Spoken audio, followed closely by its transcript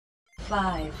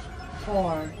5,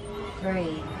 4,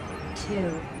 3, 2,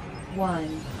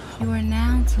 1. You are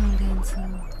now tuned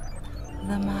into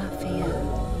the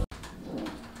Mafia.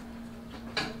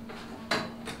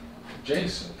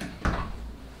 Jason,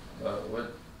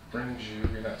 what brings you?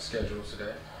 You're not scheduled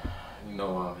today. You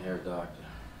know why I'm here, doctor.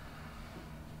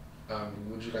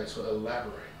 Would you like to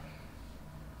elaborate?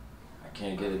 I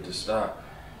can't get it to stop.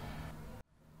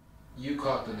 You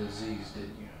caught the disease,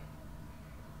 didn't you?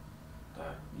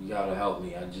 Doc, you gotta help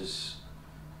me. I just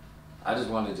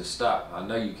wanted to stop. I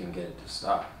know you can get it to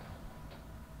stop.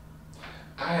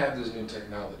 I have this new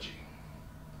technology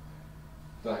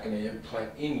that I can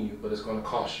implant in you, but it's going to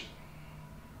cost you.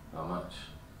 How much?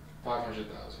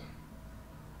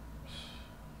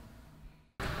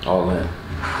 $500,000. All in.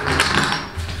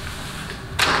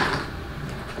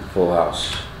 Full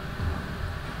house.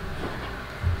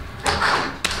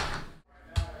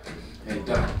 Hey,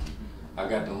 Doc, I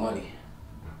got the money.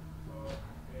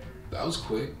 That was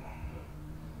quick.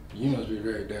 You must be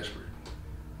very desperate.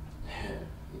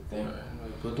 You think?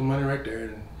 Put the money right there,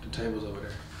 and the table's over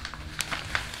there.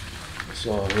 It's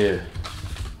all here.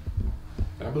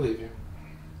 I believe you.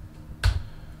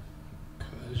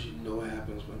 Because you know what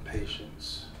happens when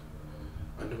patience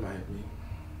undermines me.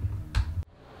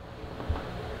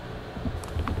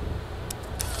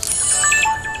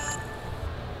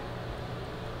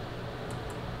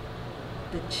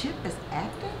 The chip is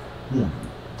active? Warning.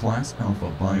 Class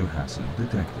Alpha biohazard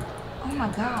detected. Oh my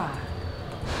God.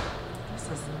 This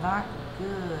is not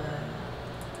good.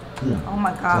 Warning. Oh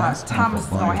my God. Class Thomas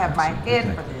is Alpha gonna have my biohazard head for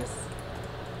detected. this.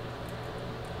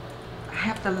 I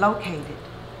have to locate it.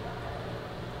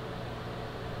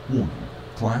 Warning.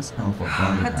 Class Alpha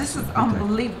biohazard This is detected.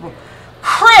 unbelievable.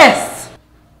 Chris!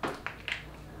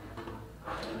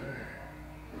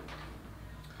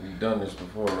 You've done this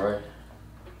before, right?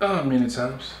 Many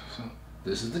times. So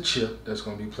this is the chip that's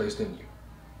going to be placed in you.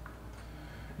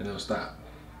 And it'll stop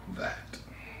that.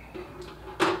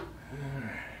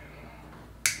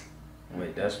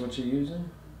 Wait, that's what you're using?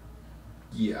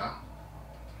 Yeah.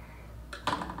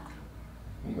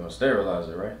 You're gonna sterilize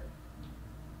it, right?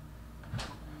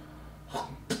 Oh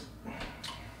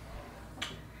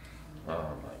my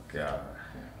God.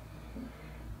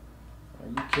 Are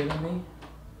you kidding me?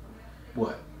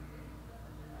 What?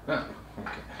 Oh,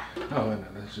 okay. No,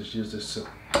 let's just use this.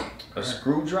 A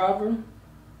screwdriver?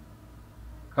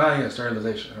 Oh, yeah,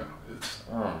 sterilization.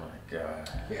 Oh my God.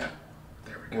 Yeah,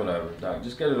 there we go. Whatever, Doc.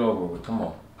 Just get it over with. Come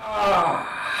on.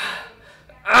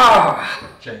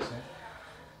 Jason,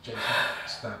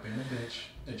 stop being a bitch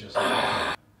and just.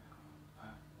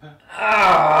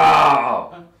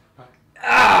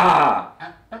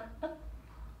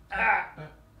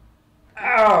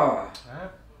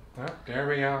 There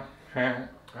we go.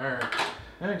 All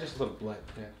right. Just a little blood.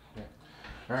 Yeah.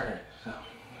 All right. So,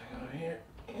 go here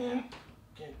and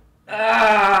get.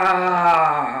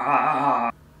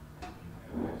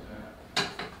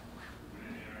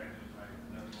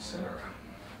 Sarah.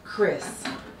 Chris,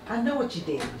 I know what you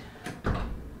did.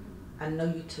 I know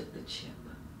you took the chip.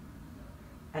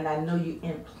 And I know you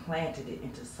implanted it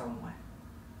into someone.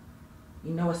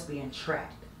 You know it's being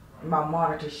tracked. And my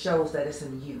monitor shows that it's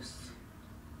in use.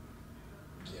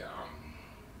 Yeah.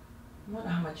 I wonder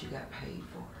how much you got paid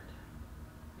for it.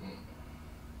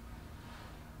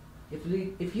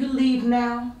 If you leave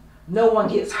now, no one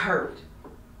gets hurt.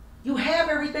 You have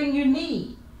everything you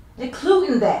need,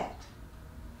 including that.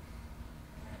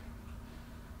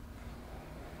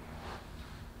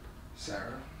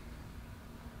 Sarah.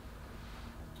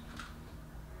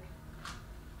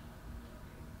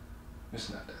 It's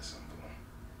not that simple.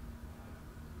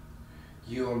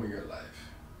 You owe me your life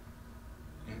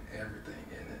and everything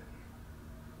in it.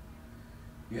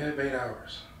 You have 8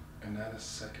 hours and not a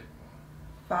second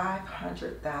more.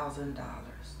 $500,000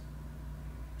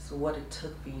 is what it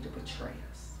took for you to betray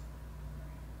us.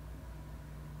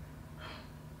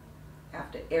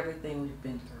 After everything we've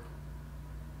been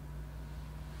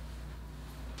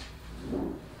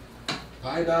through.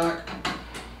 Bye, Doc.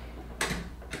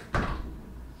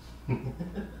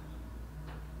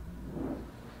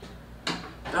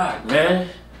 Doc, man.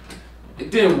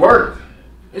 It didn't work.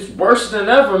 It's worse than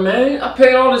ever, man. I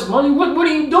paid all this money. What are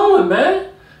you doing, man?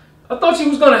 I thought you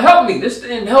was gonna help me. This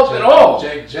didn't help at all.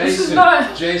 Jason,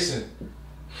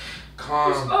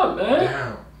 calm What's up, man?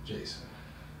 down, Jason.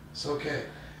 It's okay.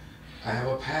 I have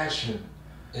a passion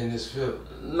in this field.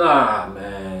 Nah,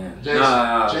 man.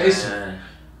 Jason, Man.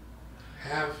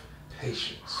 have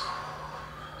patience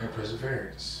and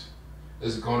perseverance.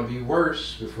 It's going to be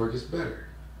worse before it gets better.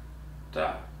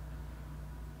 Doc,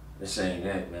 this ain't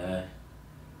it, man.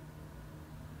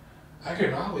 I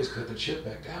can always cut the chip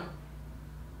back out.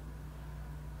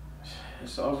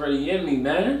 It's already in me,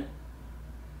 man.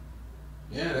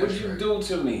 Yeah, that's What did you right. do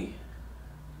to me?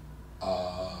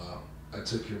 I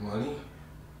took your money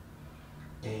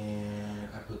and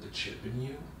I put the chip in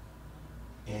you,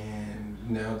 and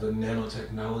now the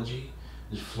nanotechnology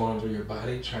is flowing through your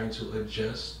body, trying to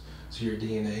adjust to your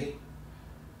DNA.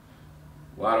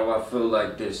 Why do I feel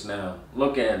like this now?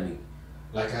 Look at me.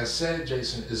 Like I said,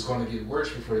 Jason, it's going to get worse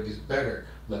before it gets better.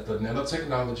 Let the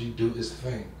nanotechnology do its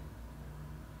thing.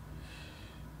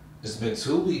 It's been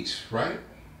 2 weeks, right?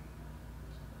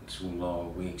 2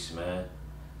 long weeks, man.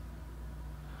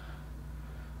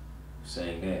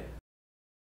 Saying that.